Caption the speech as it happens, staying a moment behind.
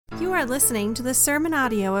You are listening to the sermon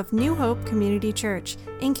audio of New Hope Community Church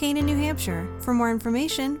in Canaan, New Hampshire. For more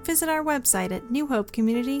information, visit our website at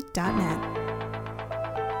newhopecommunity.net.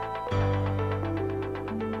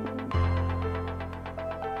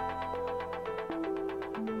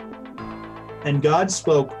 And God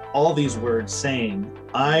spoke all these words, saying,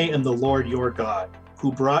 I am the Lord your God,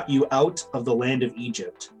 who brought you out of the land of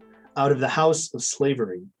Egypt, out of the house of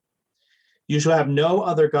slavery. You shall have no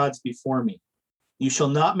other gods before me. You shall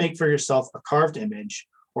not make for yourself a carved image,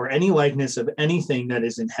 or any likeness of anything that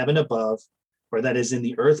is in heaven above, or that is in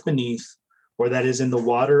the earth beneath, or that is in the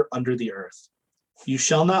water under the earth. You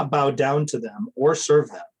shall not bow down to them or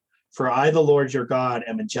serve them, for I, the Lord your God,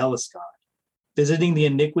 am a jealous God, visiting the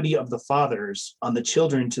iniquity of the fathers on the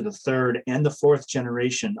children to the third and the fourth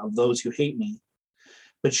generation of those who hate me,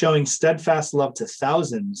 but showing steadfast love to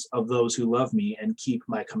thousands of those who love me and keep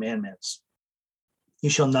my commandments. You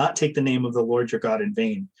shall not take the name of the Lord your God in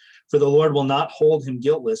vain, for the Lord will not hold him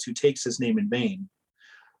guiltless who takes his name in vain.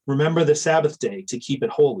 Remember the Sabbath day to keep it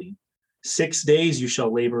holy. 6 days you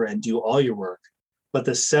shall labor and do all your work, but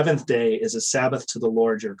the seventh day is a Sabbath to the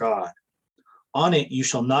Lord your God. On it you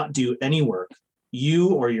shall not do any work, you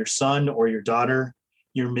or your son or your daughter,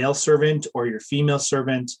 your male servant or your female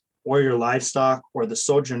servant, or your livestock or the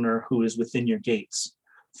sojourner who is within your gates.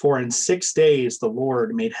 For in 6 days the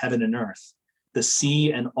Lord made heaven and earth, the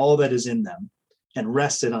sea and all that is in them, and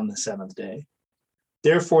rested on the seventh day.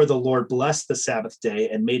 Therefore the Lord blessed the Sabbath day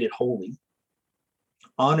and made it holy.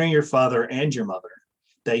 Honor your father and your mother,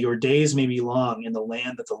 that your days may be long in the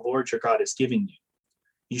land that the Lord your God is giving you.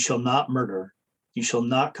 You shall not murder. You shall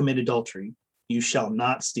not commit adultery. You shall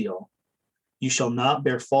not steal. You shall not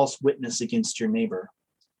bear false witness against your neighbor.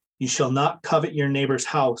 You shall not covet your neighbor's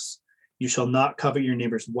house. You shall not covet your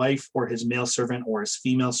neighbor's wife or his male servant or his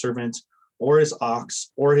female servant or his ox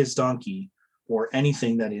or his donkey or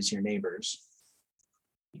anything that is your neighbor's.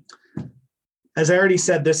 As I already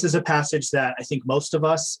said, this is a passage that I think most of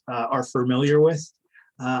us are familiar with.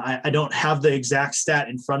 I don't have the exact stat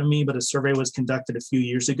in front of me, but a survey was conducted a few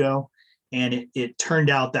years ago, and it turned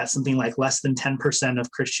out that something like less than 10% of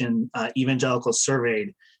Christian evangelicals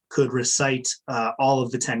surveyed could recite all of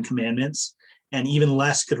the 10 commandments, and even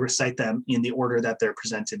less could recite them in the order that they're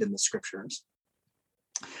presented in the scriptures.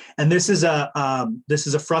 And this is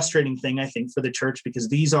a frustrating thing, I think, for the church, because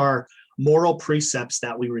these are moral precepts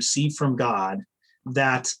that we receive from God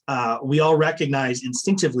that we all recognize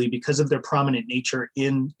instinctively because of their prominent nature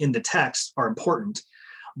in the text are important,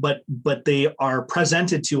 but they are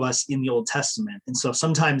presented to us in the Old Testament. And so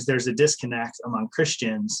sometimes there's a disconnect among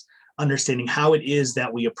Christians understanding how it is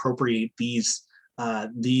that we appropriate these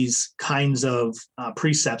kinds of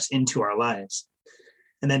precepts into our lives.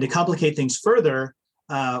 And then to complicate things further,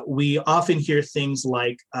 we often hear things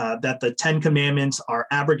like that the 10 Commandments are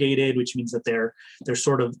abrogated, which means that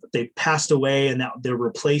they passed away and that they're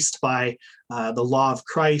replaced by the law of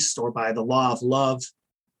Christ or by the law of love.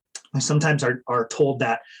 We sometimes are told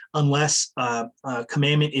that unless a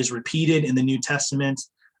commandment is repeated in the New Testament,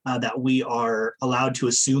 that we are allowed to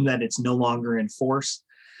assume that it's no longer in force.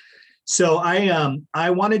 So I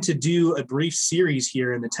wanted to do a brief series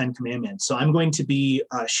here in the 10 Commandments. So I'm going to be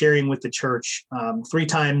sharing with the church 3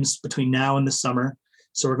 times between now and the summer.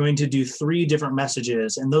 So we're going to do 3 different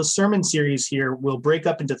messages, and those sermon series here will break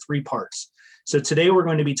up into 3 parts. So today we're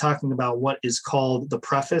going to be talking about what is called the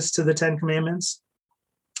preface to the 10 Commandments.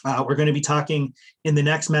 We're going to be talking in the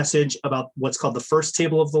next message about what's called the first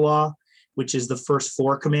table of the law, which is the first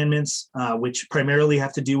 4 commandments, which primarily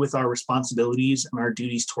have to do with our responsibilities and our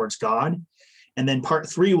duties towards God. And then part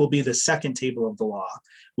 3 will be the second table of the law,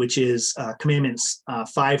 which is commandments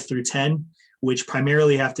 5 through 10, which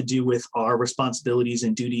primarily have to do with our responsibilities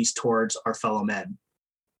and duties towards our fellow men.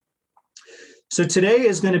 So today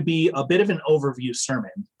is going to be a bit of an overview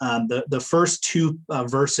sermon. The first 2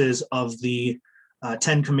 verses of the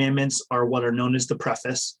 10 commandments are what are known as the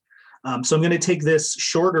preface. So I'm going to take this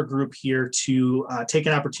shorter group here to take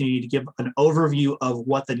an opportunity to give an overview of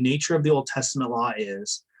what the nature of the Old Testament law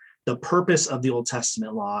is, the purpose of the Old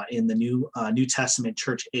Testament law in the New Testament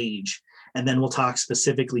church age, and then we'll talk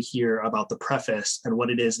specifically here about the preface and what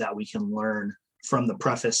it is that we can learn from the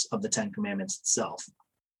preface of the 10 Commandments itself.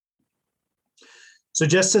 So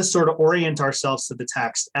just to sort of orient ourselves to the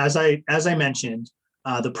text, as I mentioned,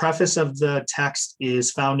 the preface of the text is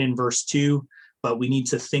found in verse 2. But we need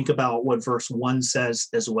to think about what verse 1 says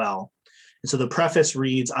as well. And so the preface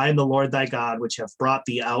reads, I am the Lord thy God, which have brought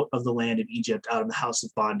thee out of the land of Egypt, out of the house of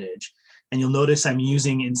bondage. And you'll notice I'm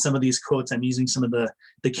using in some of these quotes, I'm using some of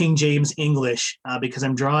the King James English because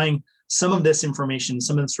I'm drawing some of this information,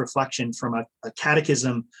 some of this reflection from a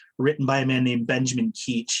catechism written by a man named Benjamin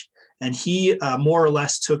Keach. And he more or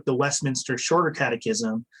less took the Westminster Shorter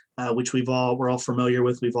Catechism, which we're all familiar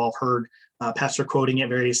with. We've all heard Pastor quoting at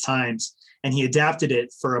various times, and he adapted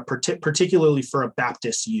it for particularly for a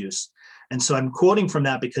Baptist use. And so I'm quoting from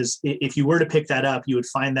that because if you were to pick that up, you would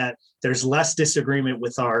find that there's less disagreement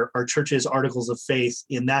with our church's articles of faith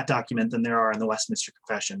in that document than there are in the Westminster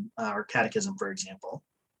Confession or Catechism, for example.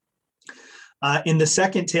 In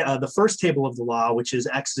the first table of the law, which is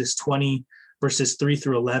Exodus 20, verses 3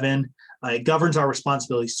 through 11, it governs our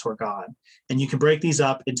responsibilities toward God. And you can break these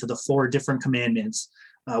up into the 4 different commandments,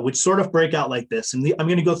 which sort of break out like this. And I'm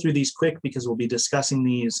going to go through these quick because we'll be discussing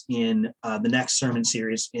these in the next sermon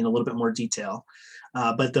series in a little bit more detail.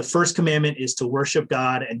 But the first commandment is to worship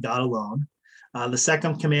God and God alone. The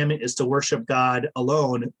second commandment is to worship God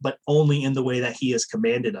alone, but only in the way that he has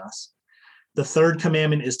commanded us. The third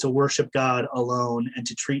commandment is to worship God alone and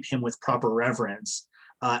to treat him with proper reverence.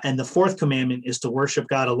 And the fourth commandment is to worship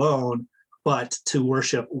God alone, but to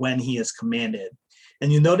worship when he is commanded.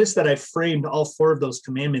 And you notice that I framed all 4 of those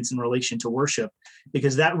commandments in relation to worship,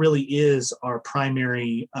 because that really is our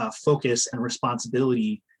primary focus and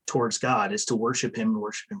responsibility towards God, is to worship him and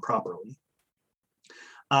worship him properly.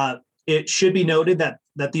 It should be noted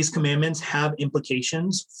that these commandments have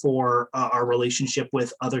implications for our relationship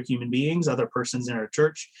with other human beings, other persons in our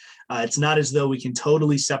church. It's not as though we can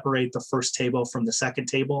totally separate the first table from the second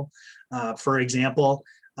table. For example,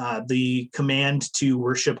 the command to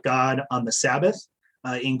worship God on the Sabbath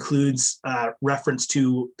includes reference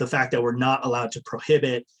to the fact that we're not allowed to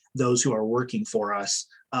prohibit those who are working for us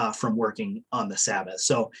from working on the Sabbath.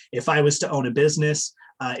 So if I was to own a business,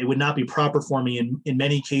 it would not be proper for me in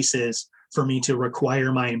many cases for me to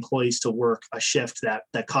require my employees to work a shift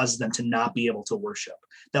that causes them to not be able to worship.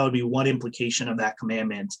 That would be one implication of that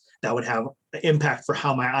commandment that would have impact for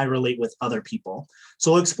how I relate with other people.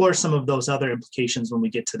 So we'll explore some of those other implications when we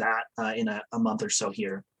get to that in a month or so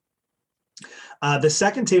here. The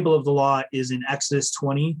second table of the law is in Exodus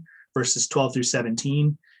 20, verses 12 through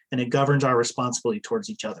 17, and it governs our responsibility towards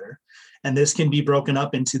each other. And this can be broken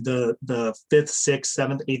up into the 5th, 6th,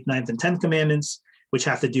 7th, 8th, 9th, and 10th commandments, which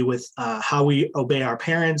have to do with how we obey our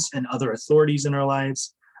parents and other authorities in our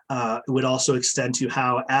lives. It would also extend to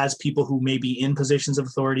how, as people who may be in positions of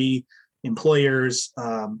authority, employers,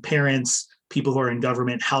 parents, people who are in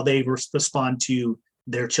government, how they respond to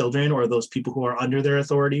their children or those people who are under their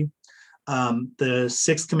authority. The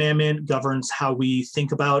 6th commandment governs how we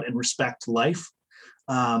think about and respect life.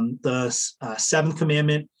 The 7th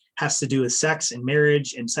commandment has to do with sex and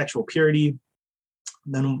marriage and sexual purity.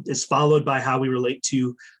 Then it's followed by how we relate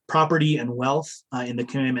to property and wealth in the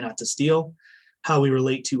commandment not to steal, how we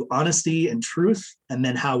relate to honesty and truth, and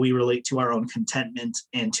then how we relate to our own contentment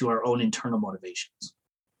and to our own internal motivations.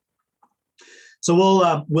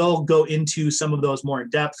 So we'll go into some of those more in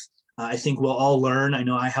depth. I think we'll all learn, I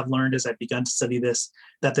know I have learned as I've begun to study this,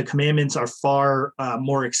 that the commandments are far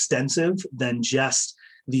more extensive than just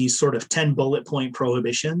these sort of 10 bullet point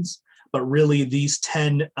prohibitions, but really these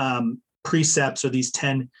 10 precepts or these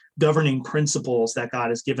 10 governing principles that God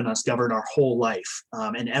has given us govern our whole life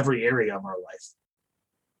and every area of our life.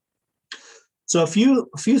 So a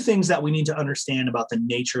few things that we need to understand about the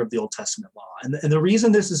nature of the Old Testament law. And the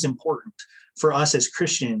reason this is important for us as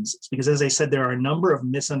Christians is because, as I said, there are a number of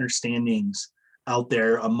misunderstandings out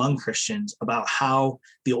there among Christians about how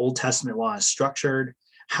the Old Testament law is structured,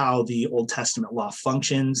 how the Old Testament law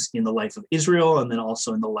functions in the life of Israel, and then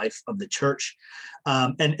also in the life of the church.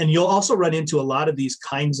 And you'll also run into a lot of these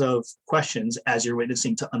kinds of questions as you're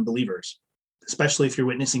witnessing to unbelievers, especially if you're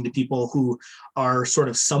witnessing to people who are sort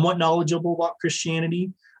of somewhat knowledgeable about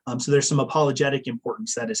Christianity. So there's some apologetic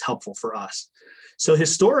importance that is helpful for us. So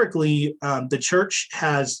historically, the church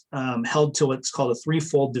has held to what's called a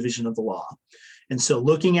threefold division of the law. And so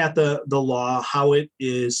looking at the law, how it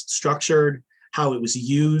is structured, how it was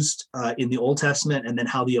used in the Old Testament, and then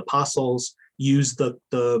how the apostles used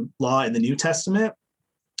the law in the New Testament,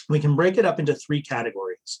 we can break it up into 3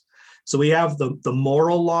 categories. So we have the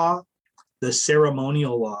moral law, the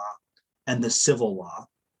ceremonial law, and the civil law.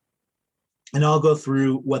 And I'll go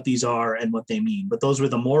through what these are and what they mean. But those were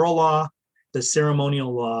the moral law, the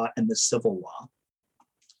ceremonial law, and the civil law.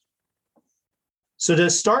 So to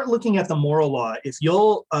start looking at the moral law, if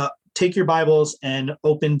you'll take your Bibles and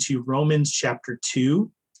open to Romans chapter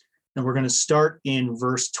 2, and we're going to start in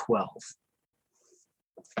verse 12.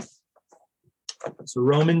 So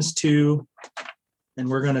Romans 2, and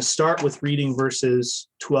we're going to start with reading verses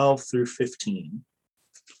 12 through 15.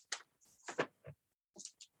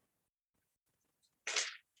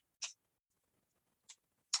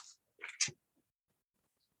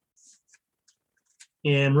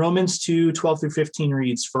 In Romans 2:12-15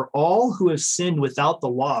 reads, "For all who have sinned without the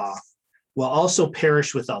law will also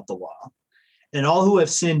perish without the law, and all who have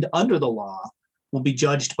sinned under the law will be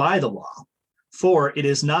judged by the law. For it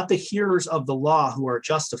is not the hearers of the law who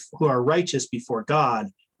are righteous before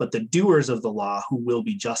God, but the doers of the law who will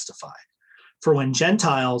be justified. For when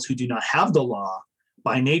Gentiles who do not have the law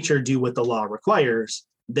by nature do what the law requires,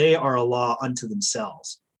 they are a law unto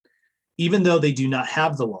themselves. Even though they do not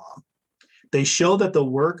have the law, they show that the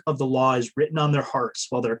work of the law is written on their hearts,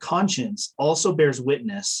 while their conscience also bears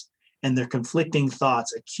witness, and their conflicting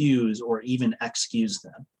thoughts accuse or even excuse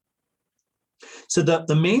them." So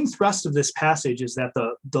the main thrust of this passage is that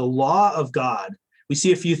the law of God, we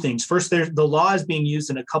see a few things. First, the law is being used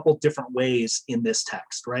in a couple different ways in this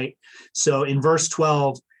text, right? So in verse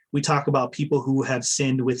 12, we talk about people who have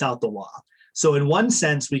sinned without the law. So in one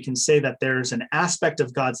sense, we can say that there's an aspect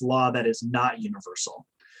of God's law that is not universal.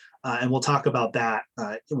 And we'll talk about that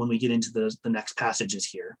when we get into the next passages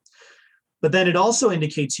here. But then it also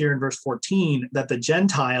indicates here in verse 14 that the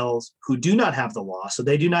Gentiles who do not have the law, so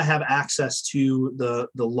they do not have access to the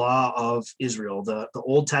law of Israel, the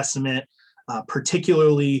Old Testament,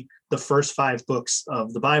 particularly the first 5 books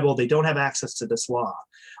of the Bible, they don't have access to this law.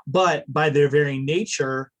 But by their very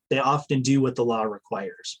nature, they often do what the law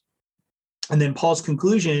requires. And then Paul's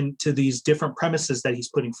conclusion to these different premises that he's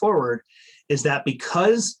putting forward is that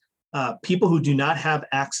because people who do not have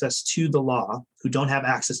access to the law, who don't have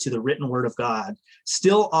access to the written word of God,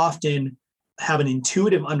 still often have an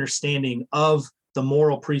intuitive understanding of the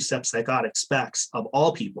moral precepts that God expects of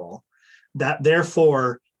all people, that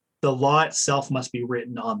therefore the law itself must be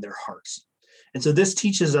written on their hearts. And so this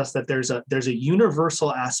teaches us that there's a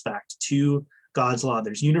universal aspect to God's law.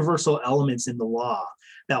 There's universal elements in the law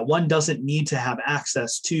that one doesn't need to have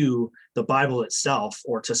access to the Bible itself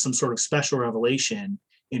or to some sort of special revelation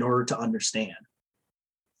in order to understand.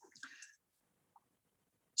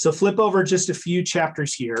 So flip over just a few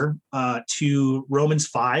chapters here to Romans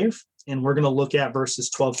 5, and we're going to look at verses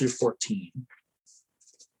 12-14.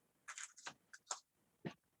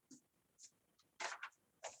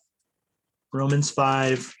 Romans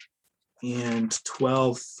 5 and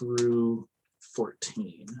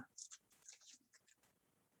 12-14.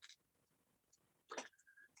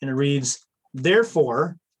 And it reads,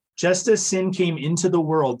 "Therefore, just as sin came into the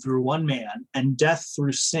world through one man, and death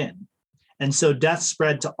through sin, and so death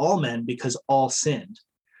spread to all men because all sinned.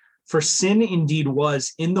 For sin indeed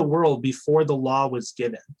was in the world before the law was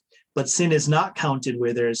given, but sin is not counted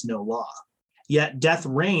where there is no law. Yet death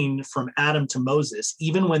reigned from Adam to Moses,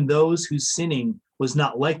 even when those whose sinning was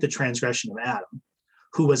not like the transgression of Adam,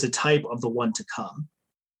 who was a type of the one to come."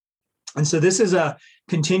 And so this is a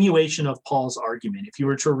continuation of Paul's argument. If you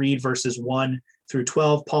were to read verses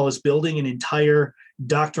 1-12, Paul is building an entire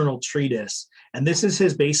doctrinal treatise. And this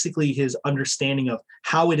is basically his understanding of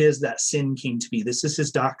how it is that sin came to be. This is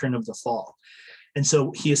his doctrine of the fall. And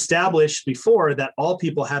so he established before that all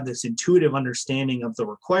people have this intuitive understanding of the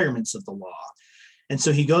requirements of the law. And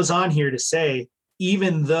so he goes on here to say,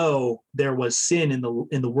 even though there was sin in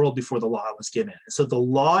the world before the law was given. So the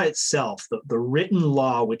law itself, the written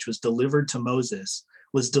law, which was delivered to Moses,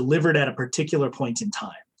 was delivered at a particular point in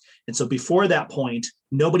time. And so before that point,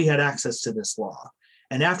 nobody had access to this law.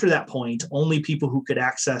 And after that point, only people who could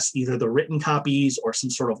access either the written copies or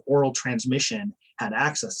some sort of oral transmission had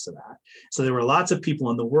access to that. So there were lots of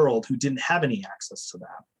people in the world who didn't have any access to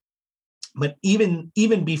that. But even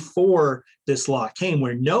before this law came,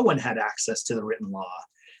 where no one had access to the written law,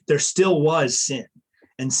 there still was sin.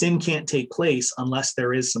 And sin can't take place unless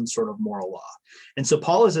there is some sort of moral law. And so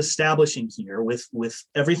Paul is establishing here with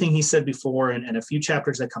everything he said before and a few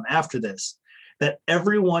chapters that come after this, that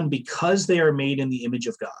everyone, because they are made in the image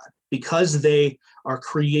of God, because they are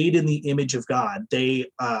created in the image of God, they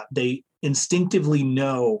instinctively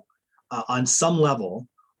know on some level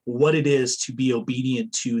what it is to be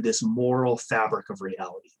obedient to this moral fabric of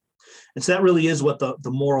reality. And so that really is what the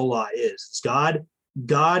moral law is. It's God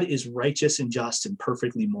is righteous and just and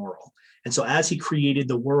perfectly moral. And so as he created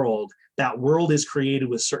the world, that world is created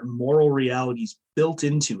with certain moral realities built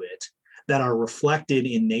into it that are reflected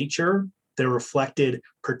in nature. They're reflected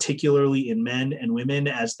particularly in men and women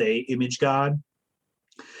as they image God.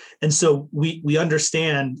 And so we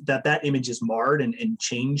understand that image is marred and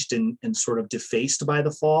changed and sort of defaced by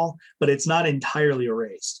the fall, but it's not entirely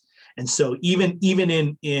erased. And so even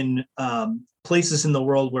in places in the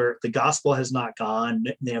world where the gospel has not gone,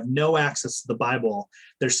 they have no access to the Bible,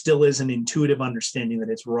 there still is an intuitive understanding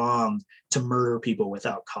that it's wrong to murder people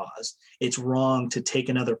without cause. It's wrong to take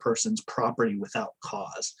another person's property without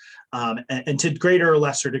cause, and to greater or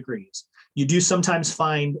lesser degrees. You do sometimes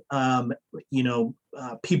find,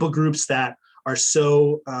 people groups that are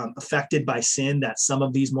so affected by sin that some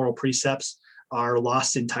of these moral precepts are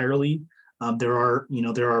lost entirely. There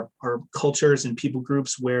are cultures and people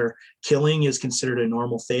groups where killing is considered a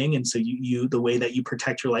normal thing, and so the way that you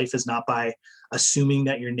protect your life is not by assuming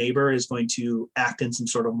that your neighbor is going to act in some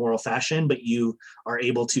sort of moral fashion, but you are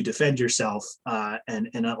able to defend yourself, and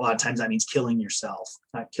a lot of times that means killing yourself,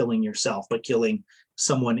 not killing yourself, but killing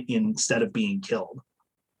someone instead of being killed.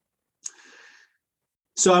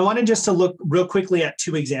 So I wanted just to look real quickly at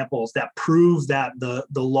two examples that prove that the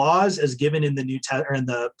laws as given in the New Testament, or in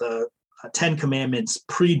the Ten Commandments,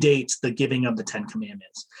 predates the giving of the Ten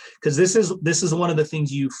Commandments. Because this is one of the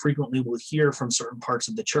things you frequently will hear from certain parts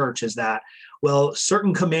of the church, is that, well,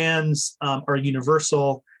 certain commands are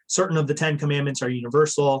universal, certain of the Ten Commandments are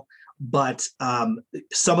universal, but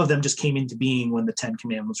some of them just came into being when the Ten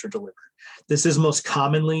Commandments were delivered. This is most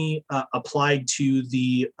commonly applied to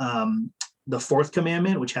the fourth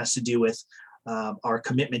commandment, which has to do with our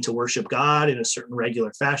commitment to worship God in a certain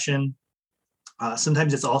regular fashion.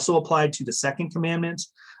 Sometimes it's also applied to the second commandment.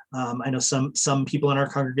 I know some people in our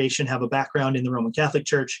congregation have a background in the Roman Catholic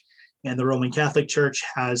Church, and the Roman Catholic Church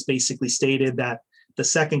has basically stated that the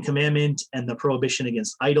second commandment and the prohibition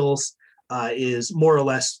against idols is more or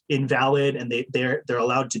less invalid, and they're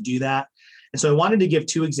allowed to do that. And so I wanted to give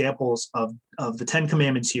two examples of the Ten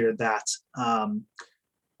Commandments here that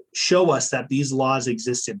show us that these laws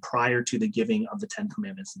existed prior to the giving of the Ten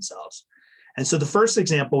Commandments themselves. And so the first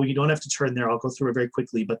example, you don't have to turn there, I'll go through it very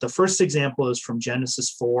quickly, but the first example is from Genesis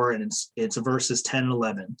 4, and it's verses 10 and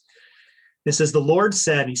 11. It says, "The Lord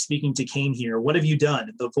said," he's speaking to Cain here, "What have you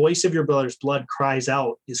done? The voice of your brother's blood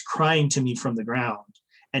is crying to me from the ground.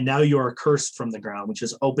 And now you are cursed from the ground, which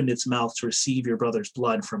has opened its mouth to receive your brother's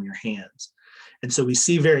blood from your hands." And so we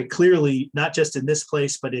see very clearly, not just in this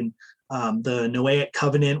place, but in the Noahic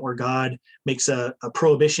covenant, where God makes a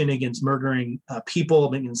prohibition against murdering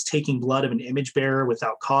people, against taking blood of an image bearer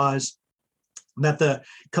without cause, that the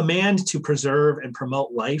command to preserve and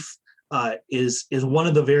promote life is one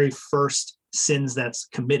of the very first sins that's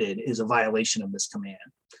committed, is a violation of this command.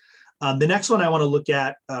 The next one I want to look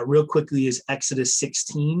at real quickly is Exodus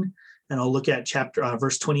 16, and I'll look at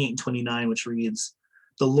verse 28 and 29, which reads,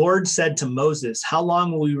 "The Lord said to Moses, 'How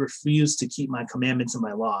long will you refuse to keep my commandments and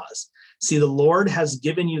my laws? See, the Lord has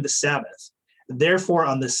given you the Sabbath. Therefore,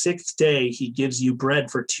 on the sixth day, he gives you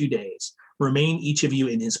bread for 2 days. Remain each of you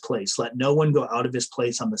in his place. Let no one go out of his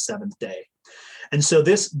place on the seventh day.'" And so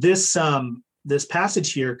this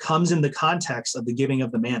passage here comes in the context of the giving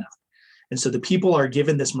of the manna. And so the people are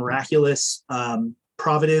given this miraculous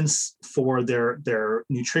providence for their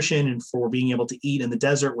nutrition and for being able to eat in the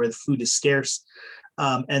desert where the food is scarce.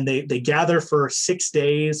 And they gather for 6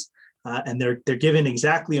 days, and they're given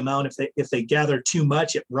exactly amount. If they gather too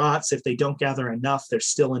much, it rots. If they don't gather enough, there's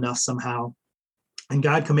still enough somehow. And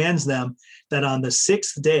God commands them that on the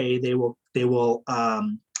sixth day they'll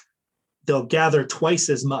gather twice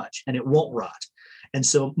as much, and it won't rot. And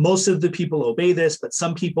so most of the people obey this, but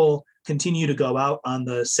some people continue to go out on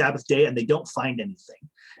the Sabbath day and they don't find anything.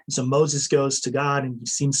 And so Moses goes to God and he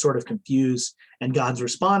seems sort of confused. And God's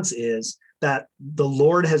response is that the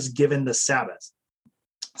Lord has given the Sabbath.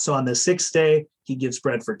 So on the sixth day, he gives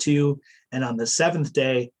bread for 2. And on the seventh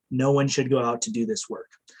day, no one should go out to do this work.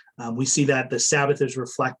 We see that the Sabbath is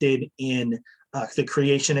reflected in the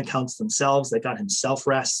creation accounts themselves, that God himself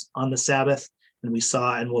rests on the Sabbath. And we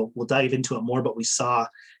saw, and we'll dive into it more, but we saw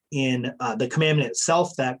in the commandment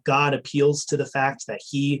itself that God appeals to the fact that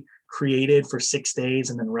he created for 6 days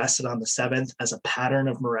and then rested on the seventh as a pattern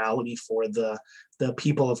of morality for the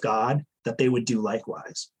people of God, that they would do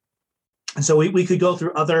likewise. And so we could go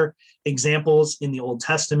through other examples in the Old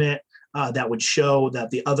Testament that would show that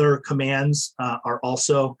the other commands are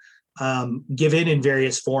also given in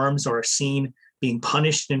various forms, or seen being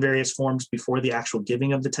punished in various forms before the actual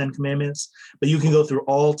giving of the Ten Commandments. But you can go through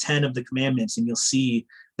all 10 of the commandments and you'll see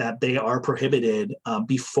that they are prohibited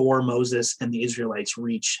before Moses and the Israelites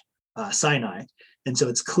reach Sinai. And so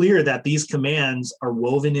it's clear that these commands are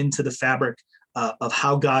woven into the fabric of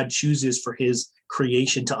how God chooses for his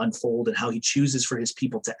creation to unfold and how he chooses for his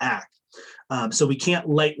people to act. So we can't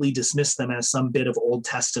lightly dismiss them as some bit of Old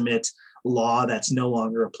Testament law that's no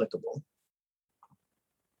longer applicable.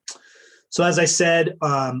 So as I said,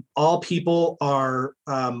 all people are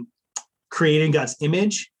created in God's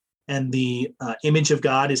image, and the image of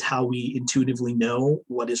God is how we intuitively know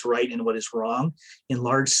what is right and what is wrong. In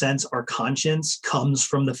large sense, our conscience comes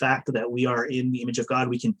from the fact that we are in the image of God.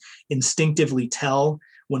 We can instinctively tell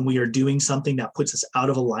when we are doing something that puts us out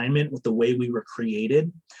of alignment with the way we were created.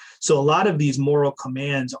 So a lot of these moral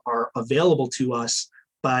commands are available to us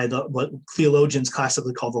by what theologians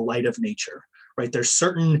classically call the light of nature, right? There's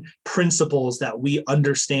certain principles that we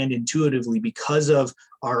understand intuitively because of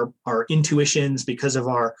our intuitions, because of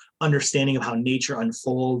our understanding of how nature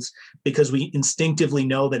unfolds, because we instinctively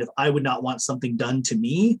know that if I would not want something done to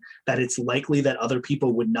me, that it's likely that other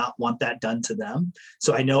people would not want that done to them.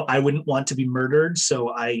 So I know I wouldn't want to be murdered, so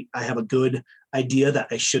I have a good idea that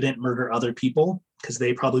I shouldn't murder other people because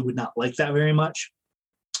they probably would not like that very much.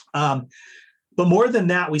 But more than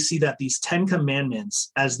that, we see that these 10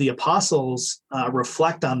 commandments, as the apostles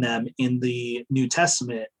reflect on them in the New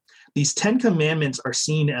Testament, these 10 commandments are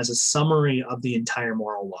seen as a summary of the entire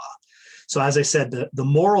moral law. So as I said, the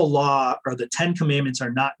moral law or the 10 commandments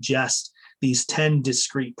are not just these 10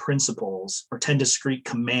 discrete principles or 10 discrete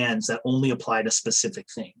commands that only apply to specific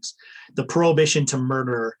things. The prohibition to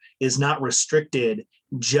murder is not restricted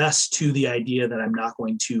just to the idea that I'm not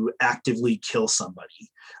going to actively kill somebody.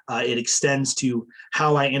 It extends to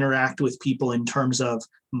how I interact with people in terms of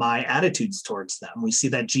my attitudes towards them. We see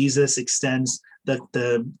that Jesus extends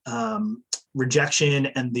the rejection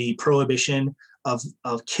and the prohibition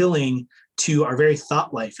of killing to our very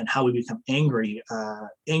thought life and how we become angry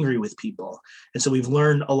with people. And so we've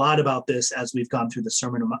learned a lot about this as we've gone through the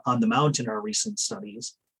Sermon on the Mount in our recent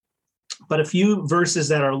studies. But a few verses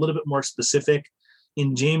that are a little bit more specific.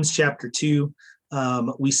 In James chapter 2,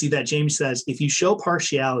 we see that James says, if you show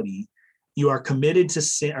partiality, you are committed to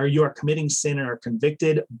sin, or you are committing sin and are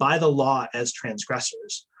convicted by the law as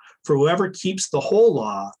transgressors. For whoever keeps the whole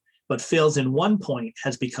law but fails in one point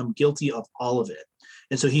has become guilty of all of it.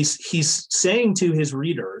 And so he's saying to his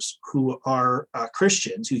readers who are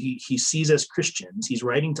Christians, who he sees as Christians, he's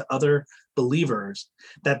writing to other believers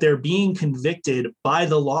that they're being convicted by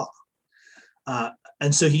the law.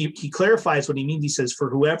 And so he clarifies what he means. He says, for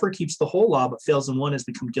whoever keeps the whole law but fails in one has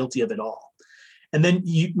become guilty of it all. And then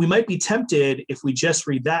we might be tempted, if we just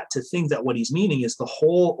read that, to think that what he's meaning is the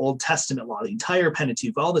whole Old Testament law, the entire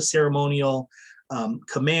Pentateuch, all the ceremonial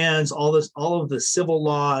commands, all of the civil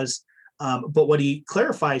laws. But what he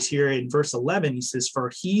clarifies here in verse 11, he says,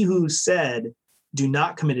 for he who said, do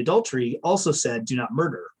not commit adultery, also said, do not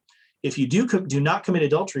murder. If you do not commit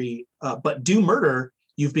adultery, but do murder,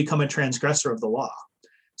 you've become a transgressor of the law.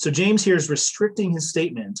 So James here is restricting his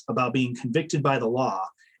statement about being convicted by the law,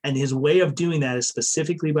 and his way of doing that is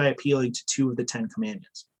specifically by appealing to 2 of the 10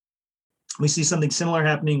 commandments. We see something similar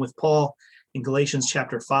happening with Paul in Galatians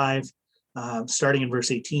chapter 5, starting in verse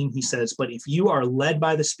 18. He says, but if you are led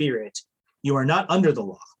by the Spirit, you are not under the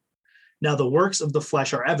law. Now the works of the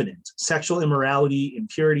flesh are evident: sexual immorality,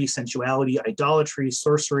 impurity, sensuality, idolatry,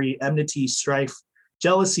 sorcery, enmity, strife,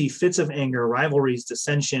 jealousy, fits of anger, rivalries,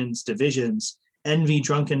 dissensions, divisions, envy,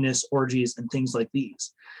 drunkenness, orgies, and things like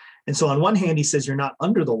these. And so on one hand, he says you're not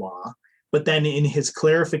under the law, but then in his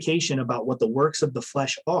clarification about what the works of the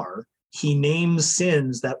flesh are, he names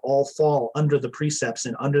sins that all fall under the precepts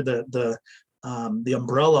and under the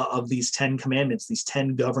umbrella of these 10 commandments, these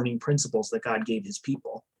 10 governing principles that God gave his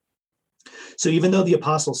people. So even though the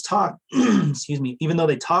apostles talk, even though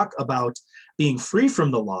they talk about being free from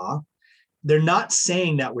the law, they're not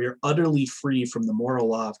saying that we're utterly free from the moral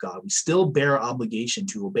law of God. We still bear obligation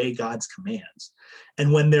to obey God's commands.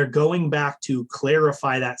 And when they're going back to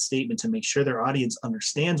clarify that statement to make sure their audience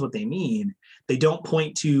understands what they mean, they don't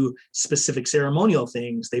point to specific ceremonial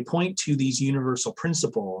things. They point to these universal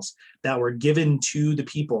principles that were given to the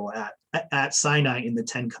people at Sinai in the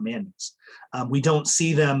 10 Commandments. We don't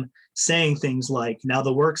see them saying things like, now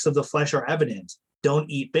the works of the flesh are evident, don't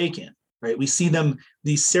eat bacon. Right? We see them,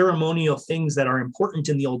 these ceremonial things that are important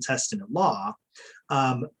in the Old Testament law,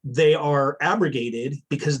 they are abrogated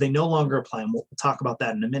because they no longer apply. And we'll talk about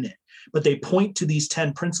that in a minute. But they point to these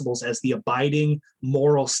 10 principles as the abiding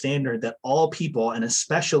moral standard that all people, and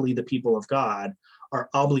especially the people of God, are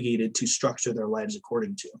obligated to structure their lives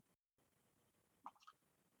according to.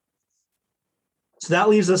 So that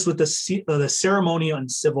leaves us with the ceremonial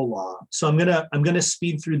and civil law. So I'm gonna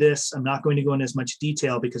speed through this. I'm not going to go into as much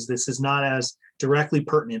detail because this is not as directly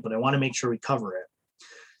pertinent, but I want to make sure we cover it.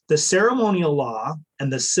 The ceremonial law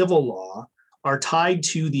and the civil law are tied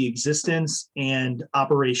to the existence and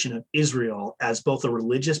operation of Israel as both a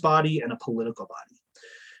religious body and a political body.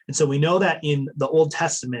 And so we know that in the Old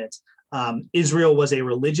Testament, Israel was a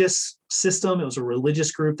religious system. It was a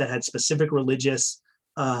religious group that had specific religious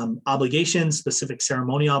obligations, specific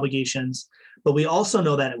ceremonial obligations, but we also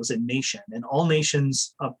know that it was a nation, and all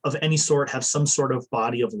nations of any sort have some sort of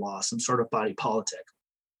body of law, some sort of body politic.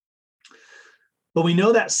 But we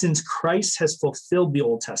know that since Christ has fulfilled the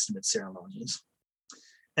Old Testament ceremonies,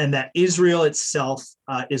 and that Israel itself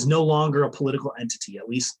is no longer a political entity, at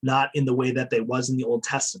least not in the way that they was in the Old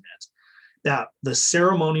Testament, that the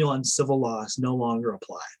ceremonial and civil laws no longer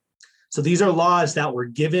apply. So these are laws that were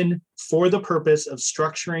given for the purpose of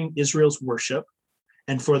structuring Israel's worship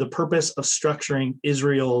and for the purpose of structuring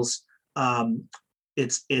Israel's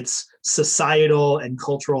its societal and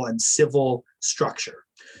cultural and civil structure.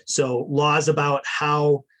 So laws about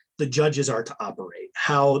how the judges are to operate,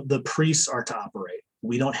 how the priests are to operate.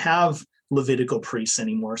 We don't have Levitical priests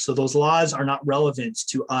anymore, so those laws are not relevant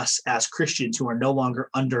to us as Christians who are no longer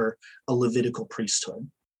under a Levitical priesthood,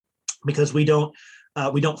 because we don't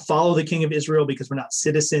follow the king of Israel, because we're not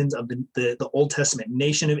citizens of the Old Testament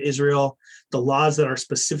nation of Israel. The laws that are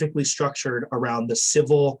specifically structured around the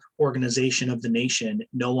civil organization of the nation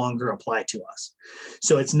no longer apply to us.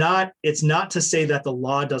 So it's not to say that the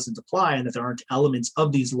law doesn't apply and that there aren't elements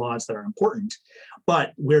of these laws that are important,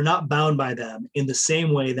 but we're not bound by them in the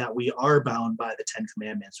same way that we are bound by the Ten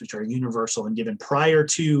Commandments, which are universal and given prior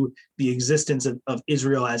to the existence of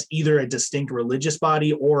Israel as either a distinct religious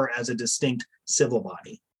body or as a distinct civil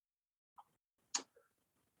body.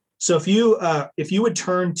 So if you would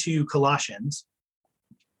turn to Colossians,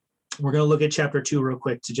 we're going to look at chapter 2 real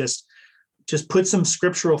quick to just put some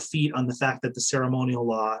scriptural feet on the fact that the ceremonial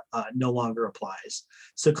law no longer applies.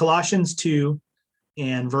 So Colossians 2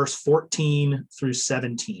 and verse 14 through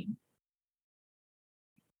 17.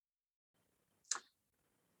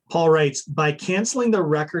 Paul writes, "By canceling the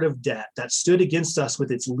record of debt that stood against us with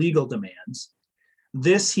its legal demands,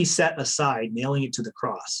 this he set aside, nailing it to the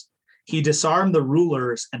cross. He disarmed the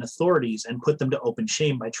rulers and authorities and put them to open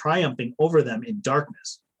shame by triumphing over them in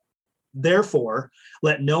darkness. Therefore,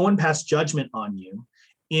 let no one pass judgment on you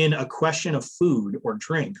in a question of food or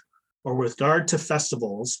drink, or with regard to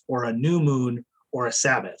festivals, or a new moon, or a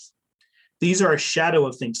Sabbath. These are a shadow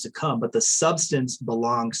of things to come, but the substance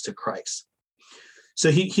belongs to Christ."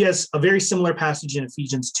 So he has a very similar passage in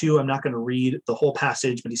Ephesians 2. I'm not going to read the whole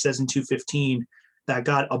passage, but he says in 2:15 that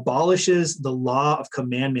God abolishes the law of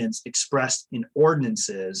commandments expressed in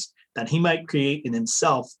ordinances, that he might create in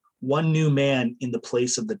himself one new man in the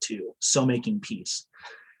place of the two, so making peace.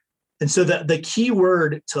 And so the key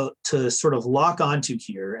word to sort of lock onto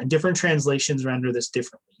here, and different translations render this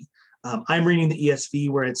differently. I'm reading the ESV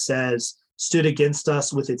where it says, "stood against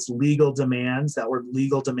us with its legal demands." That word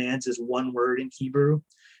legal demands is one word in Hebrew.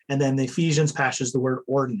 And then the Ephesians passage is the word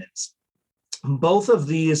ordinance. Both of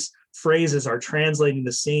these phrases are translating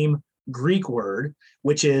the same Greek word,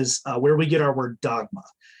 which is where we get our word dogma.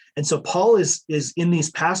 And so Paul is in these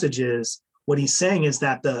passages, what he's saying is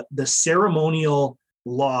that the ceremonial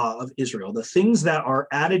law of Israel, the things that are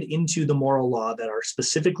added into the moral law that are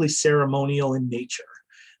specifically ceremonial in nature,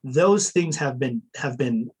 those things have been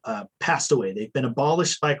passed away. They've been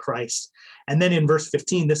abolished by Christ. And then in verse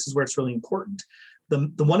 15, this is where it's really important.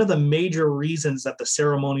 The one of the major reasons that the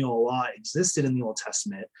ceremonial law existed in the Old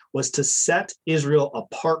Testament was to set Israel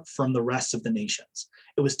apart from the rest of the nations.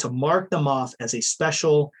 It was to mark them off as a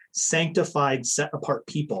special, sanctified, set-apart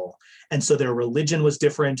people. And so their religion was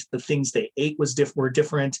different. The things they ate were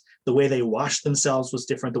different. The way they washed themselves was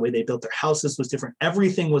different. The way they built their houses was different.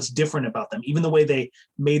 Everything was different about them. Even the way they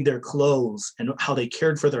made their clothes and how they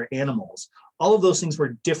cared for their animals. All of those things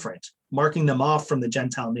were different, marking them off from the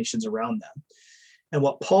Gentile nations around them. And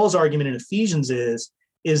what Paul's argument in Ephesians is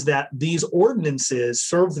that these ordinances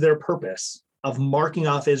served their purpose of marking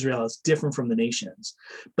off Israel as different from the nations.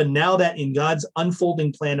 But now that in God's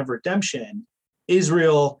unfolding plan of redemption,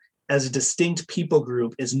 Israel as a distinct people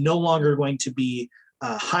group is no longer going to be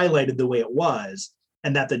highlighted the way it was,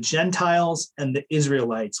 and that the Gentiles and the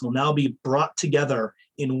Israelites will now be brought together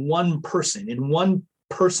in one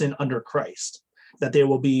person under Christ, that they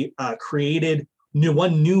will be created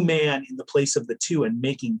one new man in the place of the two and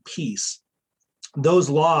making peace. Those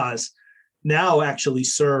laws now actually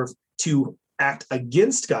serve to act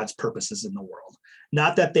against God's purposes in the world.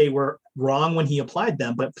 Not that they were wrong when he applied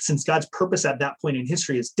them, but since God's purpose at that point in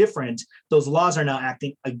history is different, those laws are now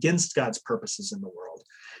acting against God's purposes in the world.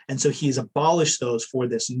 And so he has abolished those for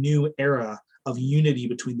this new era of unity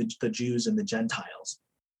between the Jews and the Gentiles.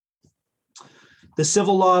 The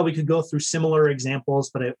civil law, we could go through similar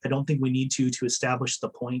examples, but I don't think we need to establish the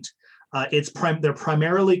point. They're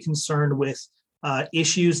primarily concerned with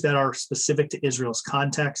issues that are specific to Israel's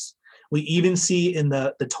context. We even see in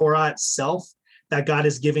the Torah itself that God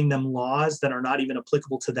is giving them laws that are not even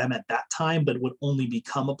applicable to them at that time, but would only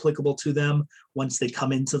become applicable to them once they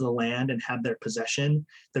come into the land and have their possession.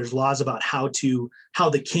 There's laws about how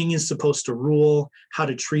the king is supposed to rule, how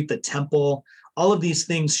to treat the temple. all of these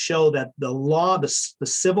things show that the law, the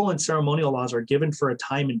civil and ceremonial laws are given for a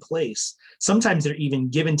time and place. Sometimes they're even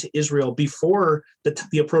given to Israel before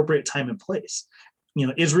the appropriate time and place.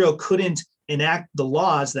 Israel couldn't enact the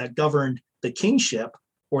laws that governed the kingship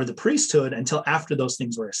or the priesthood until after those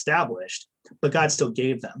things were established, but God still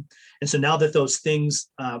gave them. And so now that those things,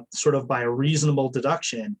 sort of by a reasonable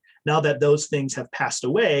deduction, now that those things have passed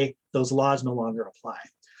away, those laws no longer apply.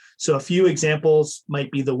 So a few examples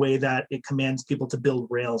might be the way that it commands people to build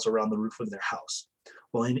rails around the roof of their house.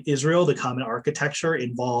 Well, in Israel, the common architecture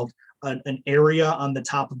involved an area on the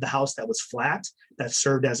top of the house that was flat, that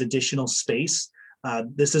served as additional space.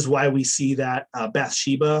 This is why we see that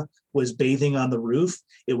Bathsheba was bathing on the roof.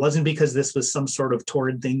 It wasn't because this was some sort of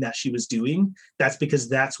torrid thing that she was doing. That's because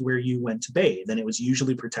that's where you went to bathe, and it was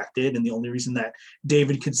usually protected. And the only reason that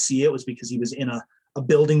David could see it was because he was in a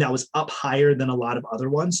building that was up higher than a lot of other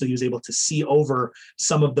ones. So he was able to see over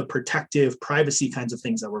some of the protective privacy kinds of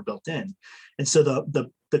things that were built in. And so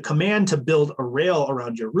the command to build a rail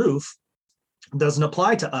around your roof doesn't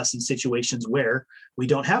apply to us in situations where we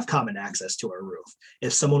don't have common access to our roof.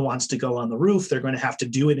 If someone wants to go on the roof, they're going to have to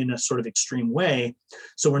do it in a sort of extreme way.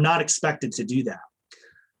 So we're not expected to do that.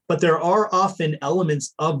 But there are often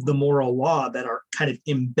elements of the moral law that are kind of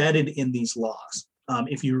embedded in these laws.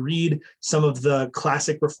 If you read some of the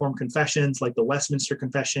classic Reformed confessions, like the Westminster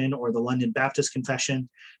Confession or the London Baptist Confession,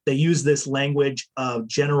 they use this language of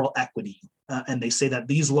general equity. And they say that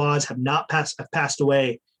these laws have passed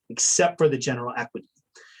away except for the general equity.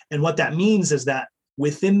 And what that means is that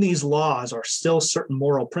within these laws are still certain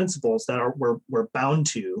moral principles that we're bound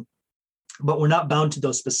to, but we're not bound to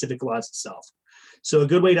those specific laws itself. So a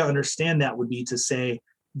good way to understand that would be to say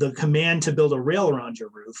the command to build a rail around your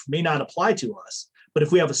roof may not apply to us, but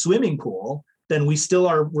if we have a swimming pool, then we still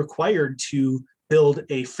are required to build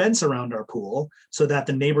a fence around our pool so that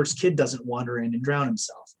the neighbor's kid doesn't wander in and drown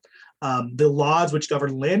himself. The laws which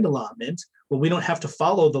govern land allotment, well, we don't have to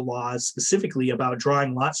follow the laws specifically about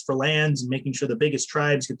drawing lots for lands and making sure the biggest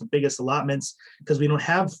tribes get the biggest allotments, because we don't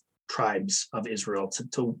have tribes of Israel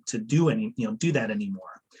to do that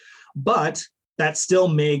anymore. But that still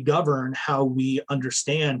may govern how we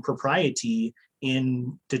understand propriety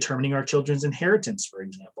in determining our children's inheritance, for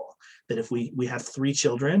example. That if we have 3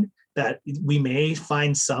 children, that we may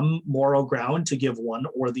find some moral ground to give one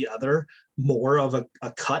or the other more of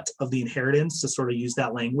a cut of the inheritance, to sort of use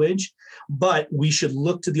that language. But we should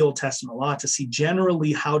look to the Old Testament law to see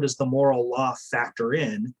generally how does the moral law factor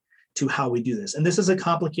in to how we do this. And this is a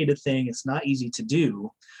complicated thing. It's not easy to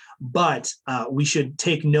do, but we should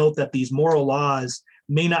take note that these moral laws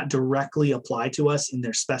may not directly apply to us in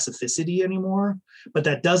their specificity anymore, but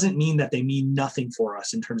that doesn't mean that they mean nothing for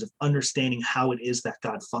us in terms of understanding how it is that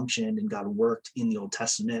God functioned and God worked in the Old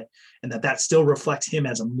Testament, and that still reflects him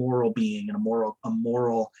as a moral being and a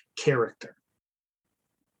moral character.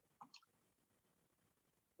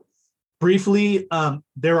 Briefly,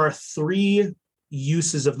 there are 3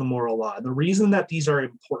 uses of the moral law. The reason that these are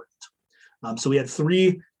important. So we had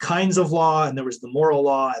 3 kinds of law, and there was the moral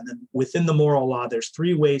law, and then within the moral law, there's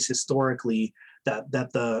 3 ways historically that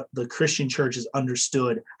the Christian church has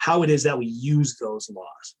understood how it is that we use those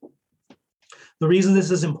laws. The reason this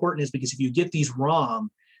is important is because if you get these wrong,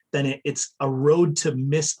 then it's a road to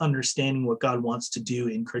misunderstanding what God wants to do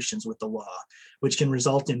in Christians with the law, which can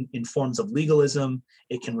result in forms of legalism.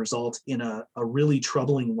 It can result in a really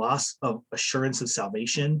troubling loss of assurance of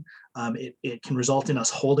salvation. It can result in us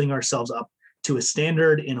holding ourselves up to a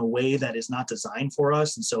standard in a way that is not designed for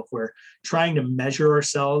us. And so if we're trying to measure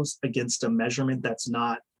ourselves against a measurement that's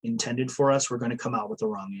not intended for us, we're going to come out with the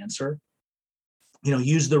wrong answer.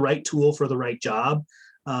 Use the right tool for the right job.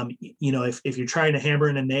 If you're trying to hammer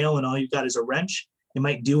in a nail and all you've got is a wrench, it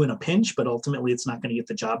might do in a pinch, but ultimately it's not going to get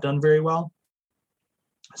the job done very well.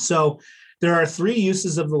 So there are 3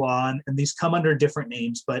 uses of the law, and these come under different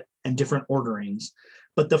names and different orderings.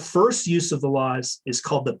 But the first use of the law is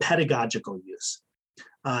called the pedagogical use.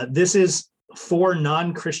 This is for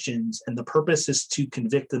non-Christians, and the purpose is to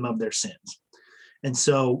convict them of their sins. And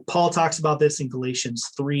so Paul talks about this in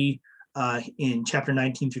Galatians 3 in chapter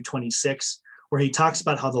 19 through 26, where he talks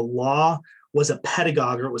about how the law was a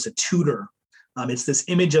pedagogue, or it was a tutor. It's this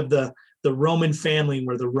image of the Roman family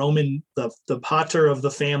where the pater of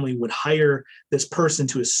the family would hire this person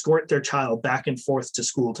to escort their child back and forth to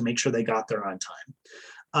school to make sure they got there on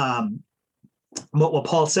time. But what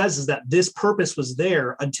Paul says is that this purpose was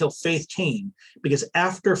there until faith came, because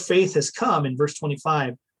after faith has come, in verse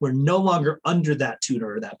 25, we're no longer under that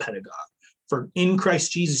tutor or that pedagogue. For in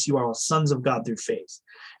Christ Jesus, you are all sons of God through faith.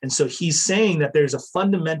 And so he's saying that there's a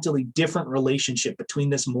fundamentally different relationship between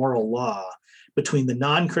this moral law, between the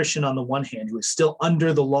non-Christian on the one hand, who is still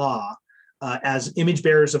under the law as image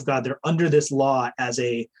bearers of God. They're under this law as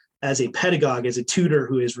a pedagogue, as a tutor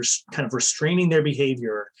who is kind of restraining their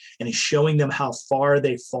behavior and is showing them how far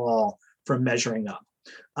they fall from measuring up.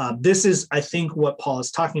 This is, I think, what Paul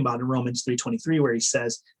is talking about in Romans 3:23, where he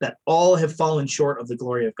says that all have fallen short of the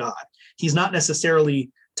glory of God. He's not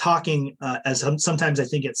necessarily talking, as sometimes I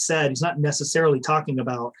think it's said, he's not necessarily talking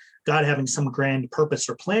about God having some grand purpose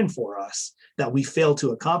or plan for us that we fail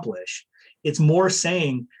to accomplish. It's more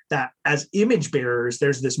saying that as image bearers,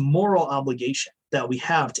 there's this moral obligation that we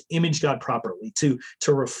have to image God properly, to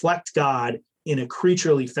reflect God in a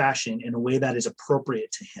creaturely fashion in a way that is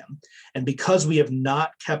appropriate to him. And because we have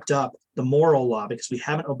not kept up the moral law, because we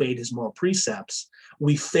haven't obeyed his moral precepts,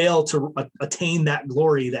 we fail to attain that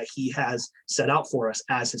glory that he has set out for us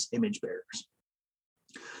as his image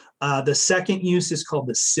bearers. The second use is called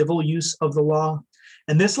the civil use of the law.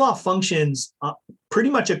 And this law functions pretty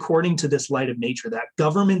much according to this light of nature, that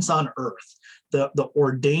governments on earth, the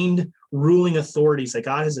ordained ruling authorities that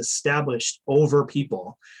God has established over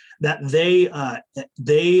people, that they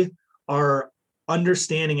are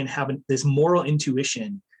understanding and have this moral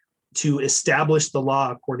intuition to establish the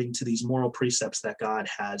law according to these moral precepts that God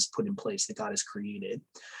has put in place, that God has created.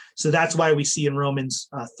 So that's why we see in Romans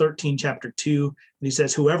 13, chapter 2, and he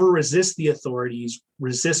says, whoever resists the authorities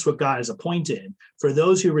resists what God has appointed. For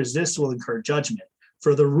those who resist will incur judgment.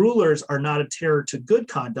 For the rulers are not a terror to good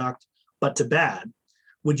conduct, but to bad.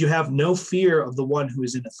 Would you have no fear of the one who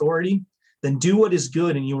is in authority? Then do what is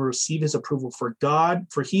good, and you will receive his approval for God,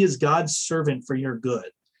 for he is God's servant for your good.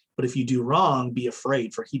 But if you do wrong, be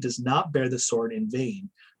afraid, for he does not bear the sword in vain.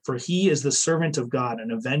 For he is the servant of God,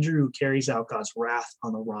 an avenger who carries out God's wrath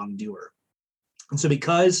on the wrongdoer. And so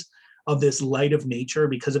because of this light of nature,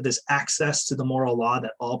 because of this access to the moral law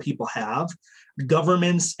that all people have,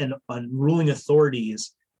 governments and ruling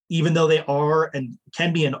authorities, even though they are and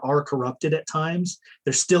can be and are corrupted at times,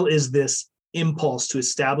 there still is this impulse to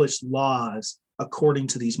establish laws according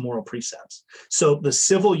to these moral precepts. So the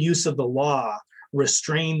civil use of the law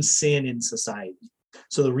restrains sin in society.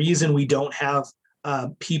 So the reason we don't have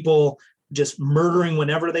people just murdering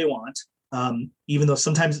whenever they want, even though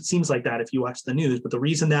sometimes it seems like that if you watch the news, but the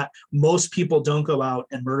reason that most people don't go out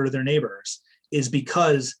and murder their neighbors is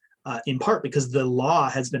because, in part, because the law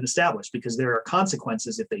has been established, because there are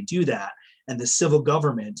consequences if they do that, and the civil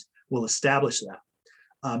government will establish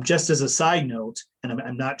that. Just as a side note, and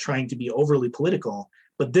I'm not trying to be overly political,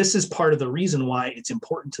 but this is part of the reason why it's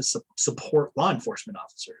important to support law enforcement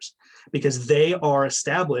officers, because they are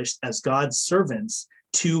established as God's servants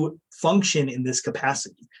to function in this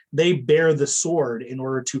capacity. They bear the sword in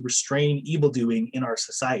order to restrain evildoing in our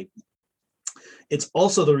society. It's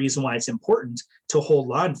also the reason why it's important to hold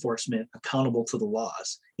law enforcement accountable to the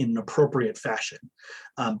laws in an appropriate fashion,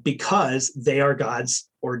 because they are God's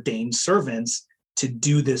ordained servants to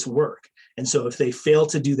do this work. And so if they fail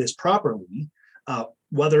to do this properly,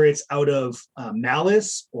 whether it's out of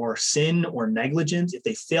malice or sin or negligence, if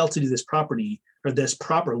they fail to do this properly,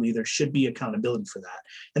 there should be accountability for that.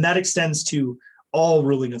 And that extends to all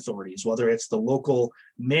ruling authorities, whether it's the local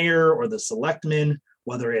mayor or the selectmen,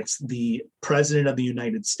 whether it's the president of the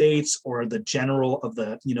United States or the general of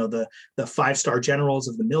the five-star generals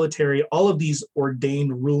of the military. All of these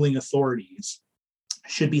ordained ruling authorities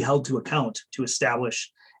should be held to account to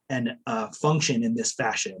establish and function in this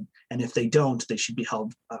fashion. And if they don't, they should be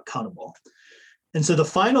held accountable. And so the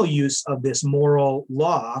final use of this moral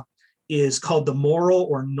law is called the moral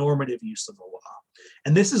or normative use of the law.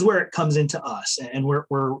 And this is where it comes into us. And we're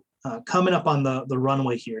coming up on the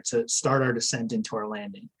runway here to start our descent into our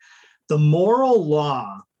landing. The moral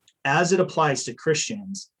law, as it applies to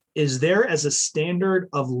Christians, is there as a standard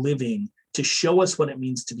of living to show us what it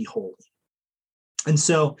means to be holy. And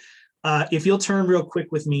so if you'll turn real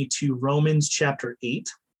quick with me to Romans chapter 8,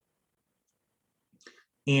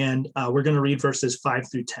 and we're going to read verses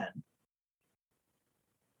 5 through 10.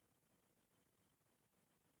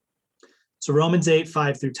 So Romans 8,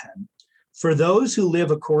 5 through 10. For those who live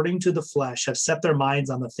according to the flesh have set their minds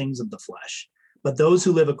on the things of the flesh, but those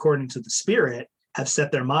who live according to the Spirit have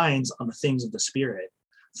set their minds on the things of the Spirit.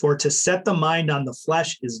 For to set the mind on the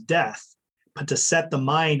flesh is death, but to set the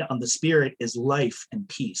mind on the Spirit is life and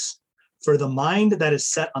peace. For the mind that is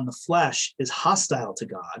set on the flesh is hostile to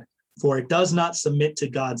God, for it does not submit to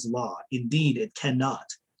God's law. Indeed, it cannot.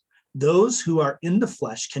 Those who are in the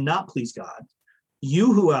flesh cannot please God.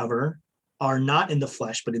 You, however, are not in the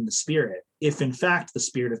flesh, but in the Spirit, if in fact the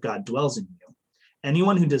Spirit of God dwells in you.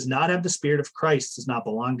 Anyone who does not have the Spirit of Christ does not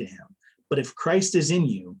belong to him. But if Christ is in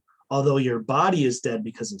you, although your body is dead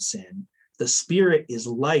because of sin, The Spirit is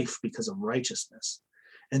life because of righteousness.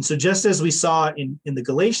 And so just as we saw in the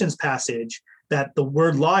Galatians passage, that the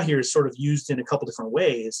word law here is sort of used in a couple different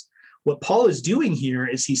ways, what Paul is doing here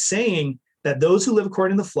is he's saying that those who live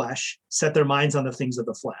according to the flesh set their minds on the things of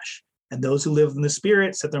the flesh, and those who live in the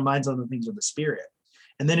Spirit set their minds on the things of the Spirit.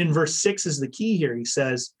 And then in verse 6 is the key here. He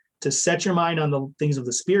says, to set your mind on the things of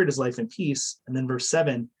the Spirit is life and peace. And then verse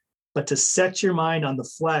 7, but to set your mind on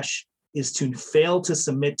the flesh is to fail to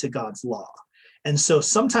submit to God's law. And so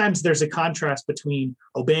sometimes there's a contrast between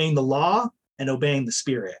obeying the law and obeying the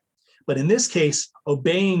Spirit. But in this case,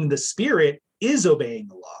 obeying the Spirit is obeying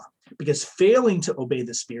the law, because failing to obey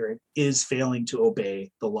the Spirit is failing to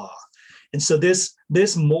obey the law. And so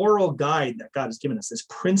this moral guide that God has given us, these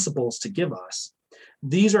principles to give us,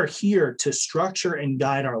 these are here to structure and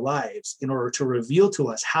guide our lives in order to reveal to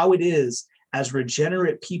us how it is as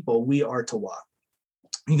regenerate people we are to walk.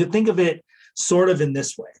 You can think of it sort of in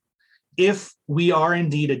this way. If we are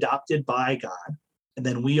indeed adopted by God, and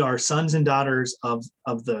then we are sons and daughters of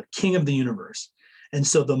the King of the universe. And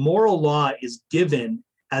so the moral law is given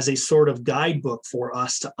as a sort of guidebook for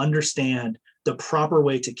us to understand the proper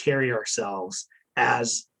way to carry ourselves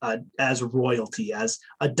as royalty, as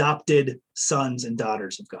adopted sons and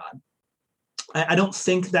daughters of God. I don't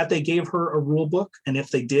think that they gave her a rule book, and if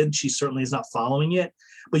they did, she certainly is not following it.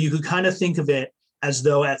 But you could kind of think of it as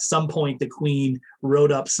though at some point the Queen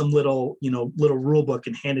wrote up some little rule book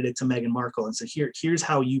and handed it to Meghan Markle and said, here's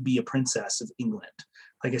how you be a princess of England.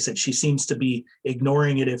 Like I said, she seems to be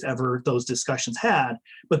ignoring it if ever those discussions had,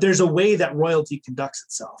 but there's a way that royalty conducts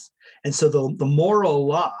itself. And so the moral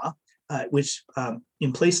law, which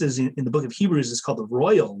in places in the book of Hebrews is called the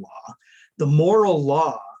royal law, the moral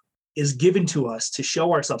law is given to us to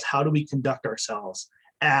show ourselves how do we conduct ourselves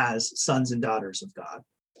as sons and daughters of God.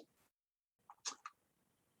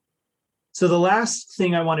 So the last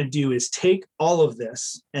thing I want to do is take all of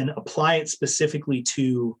this and apply it specifically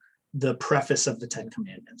to the preface of the Ten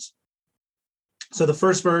Commandments. So the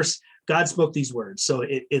first verse, God spoke these words. So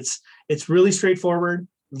it's really straightforward.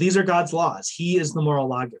 These are God's laws. He is the moral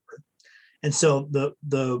lawgiver. And so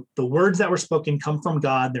the words that were spoken come from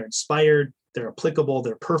God. They're inspired, they're applicable,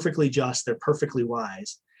 they're perfectly just, they're perfectly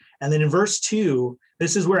wise. And then in verse 2,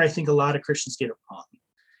 this is where I think a lot of Christians get it wrong.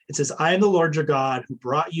 It says, I am the Lord your God who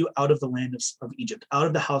brought you out of the land of Egypt, out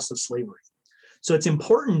of the house of slavery. So it's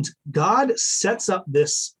important. God sets up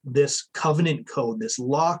this covenant code, this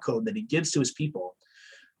law code that he gives to his people.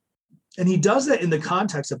 And he does that in the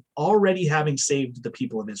context of already having saved the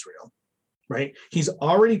people of Israel, right? He's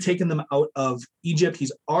already taken them out of Egypt.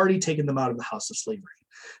 He's already taken them out of the house of slavery.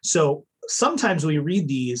 So sometimes we read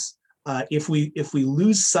these, if we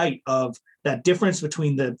lose sight of that difference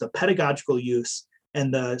between the pedagogical use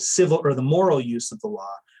and the civil or the moral use of the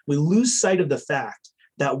law, we lose sight of the fact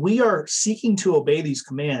that we are seeking to obey these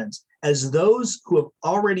commands as those who have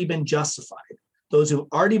already been justified, those who have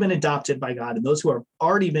already been adopted by God, and those who have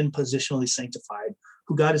already been positionally sanctified,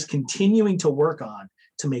 who God is continuing to work on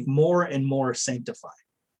to make more and more sanctified.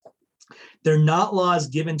 They're not laws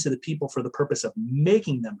given to the people for the purpose of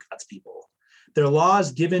making them God's people. They're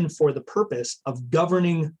laws given for the purpose of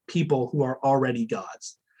governing people who are already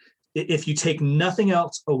God's. If you take nothing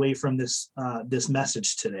else away from this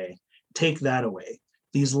message today, take that away.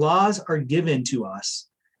 These laws are given to us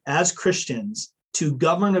as Christians to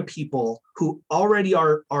govern a people who already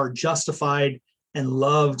are justified and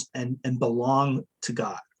loved and belong to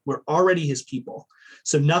God. We're already his people.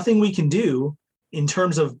 So nothing we can do in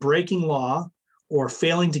terms of breaking law or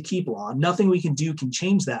failing to keep law, nothing we can do can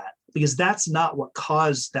change that, because that's not what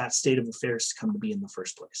caused that state of affairs to come to be in the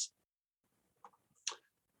first place.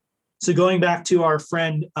 So going back to our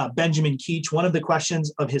friend Benjamin Keach, one of the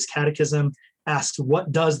questions of his catechism asks,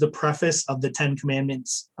 what does the preface of the Ten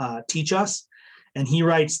Commandments teach us? And he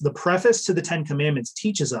writes, the preface to the Ten Commandments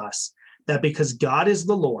teaches us that because God is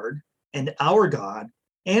the Lord and our God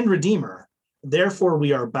and Redeemer, therefore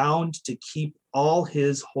we are bound to keep all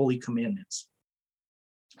his holy commandments.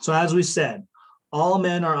 So as we said, all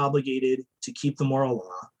men are obligated to keep the moral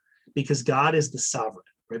law because God is the sovereign,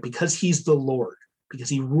 right? Because he's the Lord, because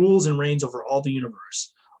he rules and reigns over all the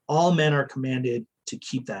universe. All men are commanded to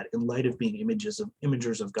keep that in light of being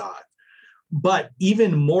imagers of God. But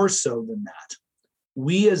even more so than that,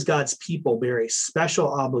 we as God's people bear a special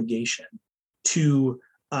obligation to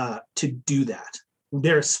do that.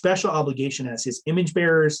 Their special obligation as his image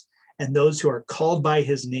bearers and those who are called by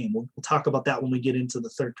his name. We'll talk about that when we get into the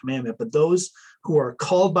third commandment, but those who are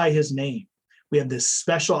called by his name, we have this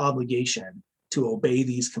special obligation to obey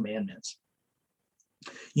these commandments.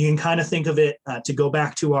 You can kind of think of it, to go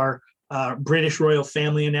back to our British royal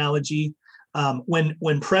family analogy,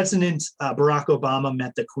 When President Barack Obama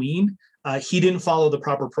met the Queen, he didn't follow the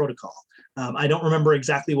proper protocol. I don't remember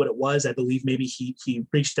exactly what it was. I believe maybe he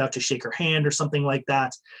reached out to shake her hand or something like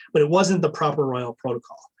that, but it wasn't the proper royal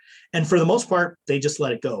protocol. And for the most part, they just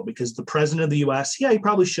let it go because the president of the US, yeah, he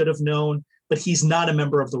probably should have known, but he's not a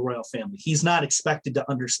member of the royal family. He's not expected to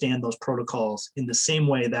understand those protocols in the same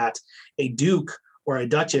way that a duke or a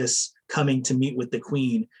duchess coming to meet with the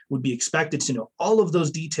Queen would be expected to know all of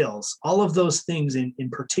those details, all of those things in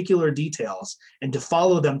particular details, and to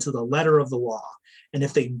follow them to the letter of the law. And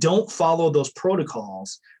if they don't follow those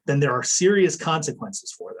protocols, then there are serious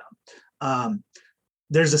consequences for them.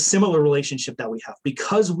 There's a similar relationship that we have.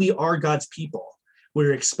 Because we are God's people,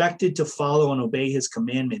 we're expected to follow and obey his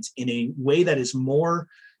commandments in a way that is more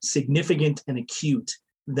significant and acute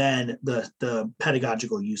than the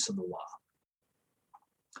pedagogical use of the law.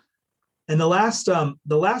 And the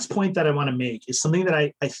last point that I want to make is something that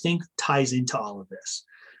I think ties into all of this.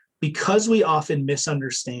 Because we often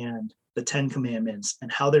misunderstand the Ten Commandments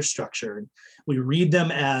and how they're structured, we read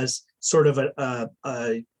them as sort of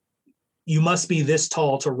a you must be this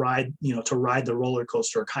tall to ride the roller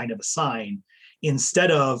coaster kind of a sign,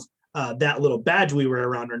 instead of that little badge we wear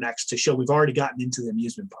around our necks to show we've already gotten into the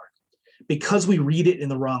amusement park. Because we read it in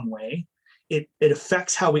the wrong way, it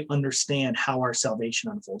affects how we understand how our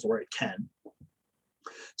salvation unfolds, or it can.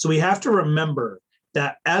 So we have to remember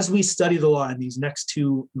that as we study the law in these next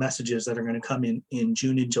two messages that are going to come in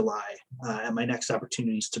June and July, at my next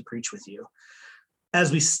opportunities to preach with you, as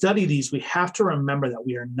we study these, we have to remember that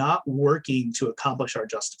we are not working to accomplish our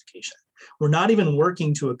justification. We're not even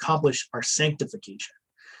working to accomplish our sanctification.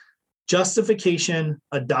 Justification,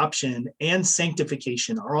 adoption, and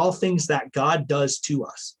sanctification are all things that God does to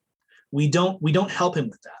us. We don't help him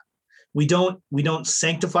with that. We don't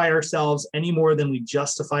sanctify ourselves any more than we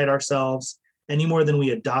justified ourselves, any more than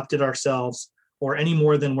we adopted ourselves, or any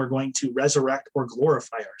more than we're going to resurrect or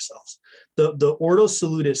glorify ourselves. The Ordo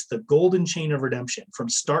Salutis, the golden chain of redemption from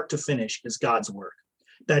start to finish, is God's work.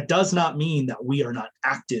 That does not mean that we are not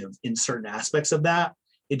active in certain aspects of that.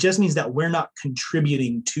 It just means that we're not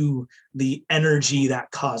contributing to the energy that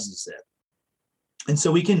causes it. And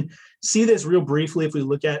so we can see this real briefly if we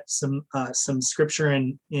look at some scripture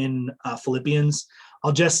in Philippians.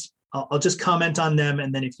 I'll just comment on them,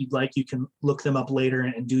 and then if you'd like, you can look them up later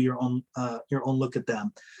and do your own look at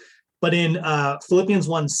them. But in Philippians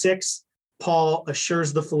 1:6, Paul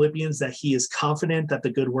assures the Philippians that he is confident that the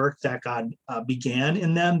good work that God began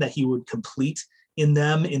in them, that he would complete in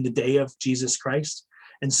them in the day of Jesus Christ.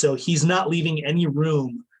 And so he's not leaving any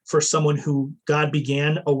room for someone who God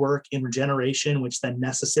began a work in regeneration, which then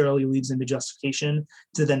necessarily leads into justification,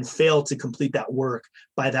 to then fail to complete that work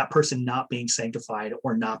by that person not being sanctified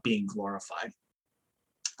or not being glorified.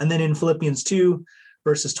 And then in Philippians 2,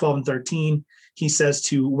 verses 12 and 13, he says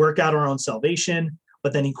to work out our own salvation,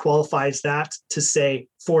 but then he qualifies that to say,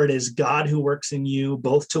 for it is God who works in you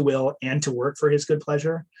both to will and to work for his good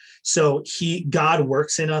pleasure. So God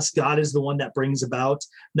works in us. God is the one that brings about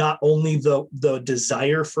not only the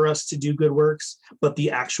desire for us to do good works, but the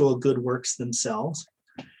actual good works themselves.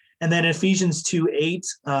 And then Ephesians 2:8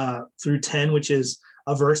 through 10, which is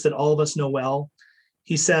a verse that all of us know well,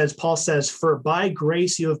 Paul says, for by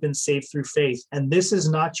grace you have been saved through faith, and this is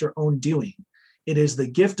not your own doing. It is the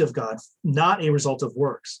gift of God, not a result of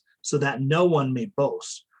works, so that no one may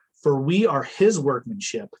boast. For we are his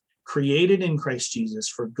workmanship, created in Christ Jesus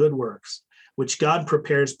for good works, which God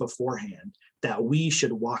prepares beforehand, that we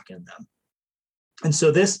should walk in them. And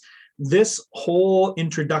so this whole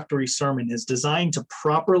introductory sermon is designed to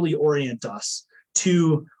properly orient us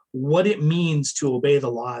to what it means to obey the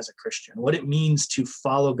law as a Christian, what it means to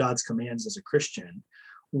follow God's commands as a Christian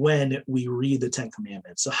when we read the Ten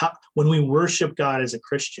Commandments. So when we worship God as a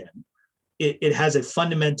Christian, it has a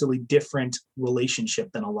fundamentally different relationship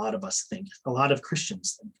than a lot of us think, a lot of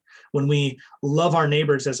Christians think. When we love our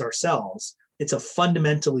neighbors as ourselves, it's a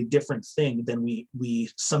fundamentally different thing than we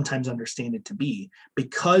sometimes understand it to be,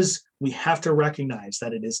 because we have to recognize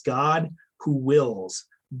that it is God who works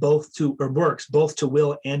both to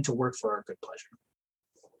will and to work for our good pleasure.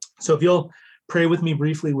 So if you'll pray with me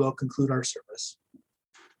briefly, we'll conclude our service.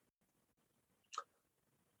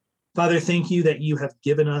 Father, thank you that you have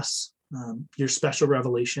given us your special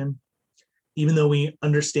revelation. Even though we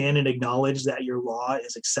understand and acknowledge that your law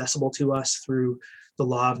is accessible to us through the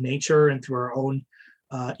law of nature and through our own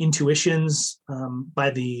intuitions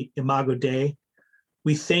by the Imago Dei,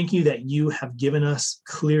 we thank you that you have given us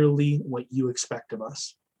clearly what you expect of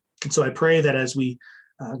us. And so I pray that as we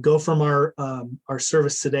go from our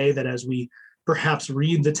service today, that as we perhaps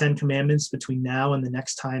read the Ten Commandments between now and the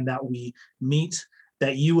next time that we meet,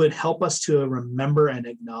 that you would help us to remember and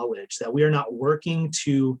acknowledge that we are not working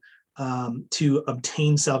to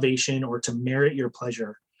obtain salvation or to merit your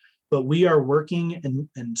pleasure, but we are working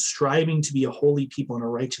and striving to be a holy people and a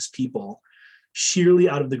righteous people, sheerly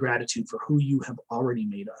out of the gratitude for who you have already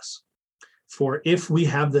made us. For if we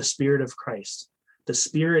have the Spirit of Christ, the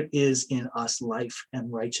Spirit is in us life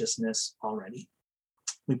and righteousness already.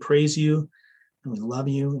 We praise you and we love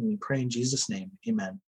you and we pray in Jesus' name. Amen.